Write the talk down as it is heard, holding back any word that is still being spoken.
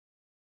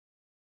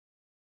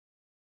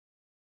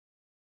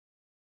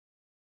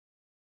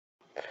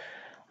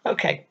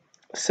Okay,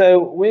 so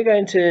we're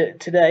going to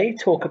today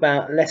talk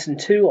about lesson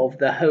 2 of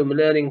the home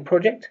learning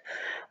project.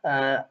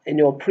 In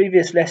your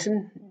previous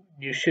lesson,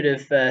 you should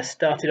have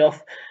started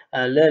off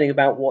learning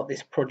about what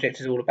this project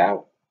is all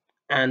about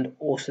and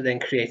also then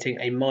creating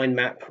a mind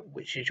map,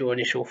 which is your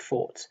initial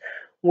thoughts.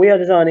 We are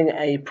designing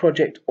a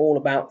project all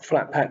about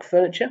flat pack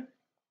furniture,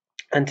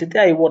 and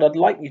today what I'd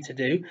like you to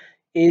do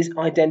is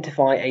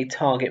identify a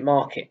target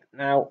market.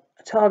 Now,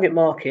 a target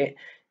market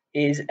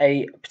is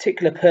a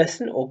particular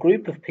person or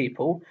group of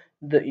people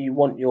that you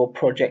want your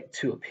project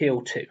to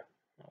appeal to.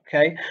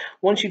 Okay,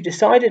 once you've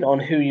decided on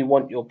who you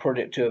want your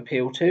project to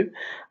appeal to,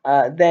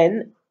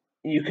 then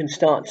you can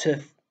start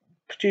to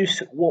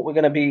produce what we're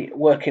going to be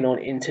working on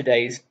in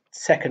today's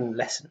second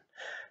lesson.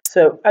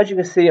 So as you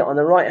can see on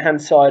the right hand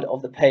side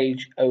of the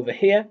page over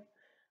here,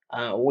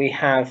 we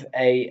have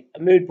a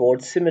mood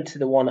board similar to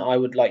the one I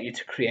would like you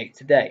to create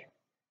today.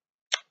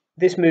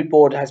 This mood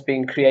board has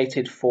been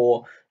created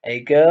for a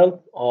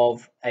girl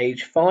of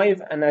age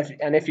 5, and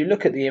if you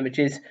look at the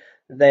images,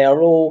 they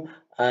are all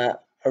a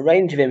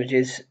range of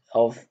images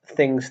of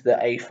things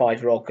that a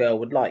 5-year-old girl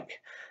would like.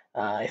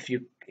 If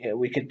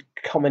we could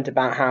comment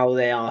about how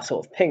they are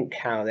sort of pink,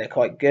 how they're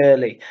quite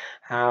girly,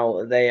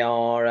 how they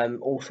are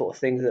all sorts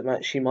of things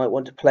that she might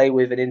want to play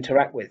with and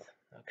interact with.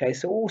 Okay,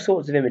 so all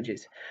sorts of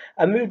images.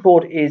 A mood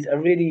board is a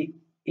really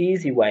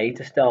easy way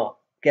to start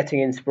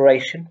getting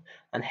inspiration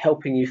and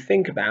helping you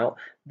think about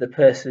the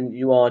person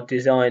you are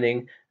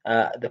designing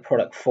the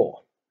product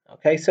for.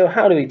 Okay, so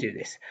how do we do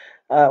this?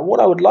 What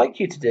I would like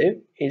you to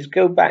do is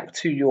go back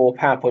to your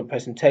PowerPoint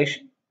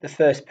presentation, the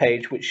first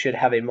page, which should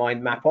have a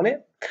mind map on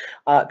it.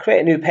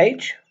 Create a new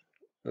page,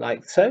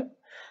 like so,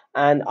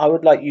 and I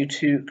would like you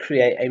to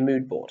create a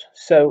mood board.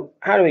 So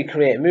how do we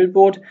create a mood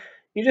board?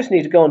 You just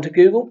need to go onto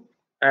Google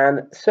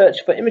and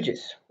search for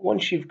images.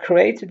 Once you've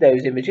created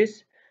those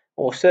images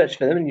or searched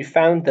for them and you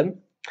found them,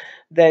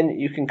 then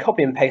you can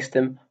copy and paste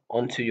them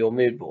onto your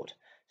mood board.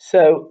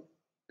 So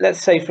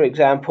let's say, for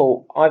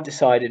example, I've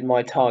decided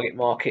my target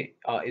market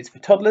is for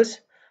toddlers.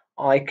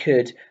 I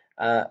could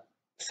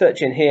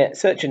search in here,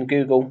 search in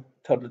Google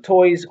toddler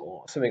toys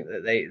or something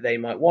that they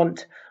might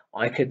want.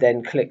 I could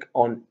then click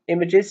on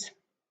images,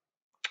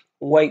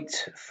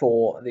 wait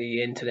for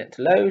the internet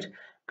to load,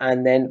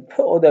 and then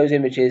put all those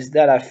images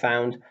that I've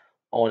found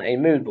on a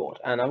mood board.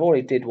 And I've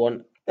already did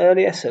one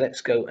earlier, so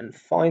let's go and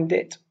find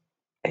it.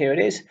 Here it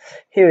is.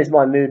 Here is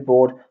my mood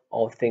board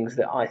of things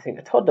that I think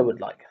a toddler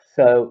would like.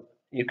 So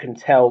you can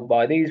tell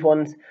by these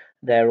ones,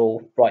 they're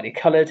all brightly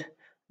coloured,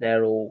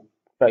 they're all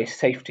very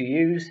safe to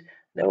use,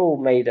 they're all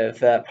made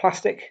of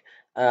plastic,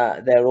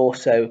 they're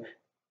also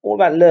all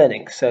about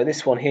learning. So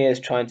this one here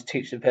is trying to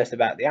teach the person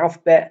about the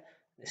alphabet,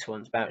 this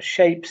one's about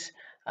shapes,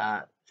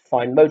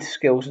 fine motor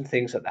skills and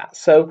things like that.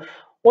 So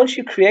once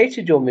you've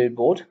created your mood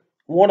board,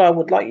 what I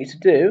would like you to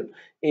do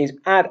is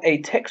add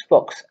a text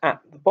box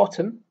at the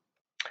bottom,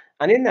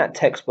 and in that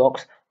text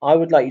box, I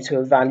would like you to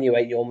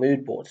evaluate your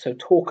mood board. So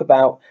talk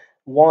about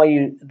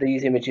why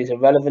these images are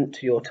relevant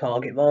to your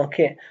target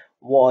market,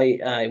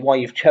 why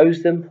you've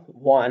chose them,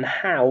 why and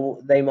how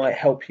they might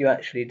help you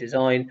actually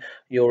design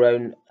your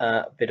own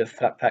bit of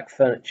flat pack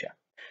furniture.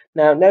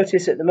 Now,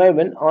 notice at the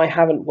moment I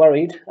haven't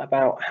worried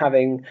about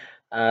having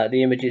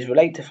the images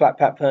relate to flat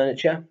pack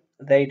furniture.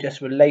 They're just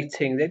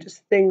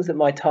things that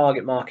my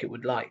target market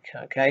would like.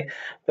 Okay,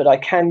 but I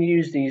can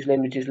use these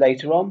images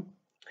later on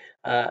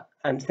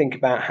and think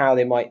about how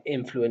they might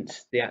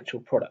influence the actual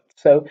product.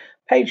 So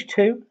page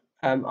 2,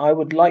 I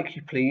would like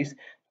you please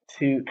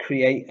to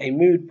create a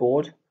mood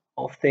board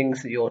of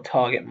things that your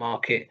target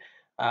market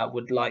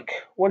would like.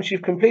 Once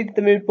you've completed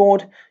the mood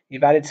board,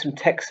 you've added some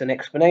text and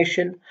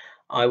explanation,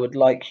 I would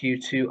like you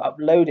to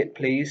upload it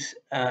please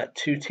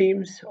to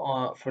Teams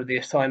for the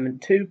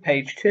assignment 2,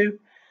 page 2,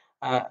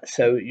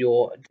 so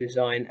your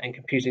design and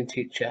computing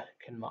teacher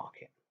can mark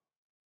it.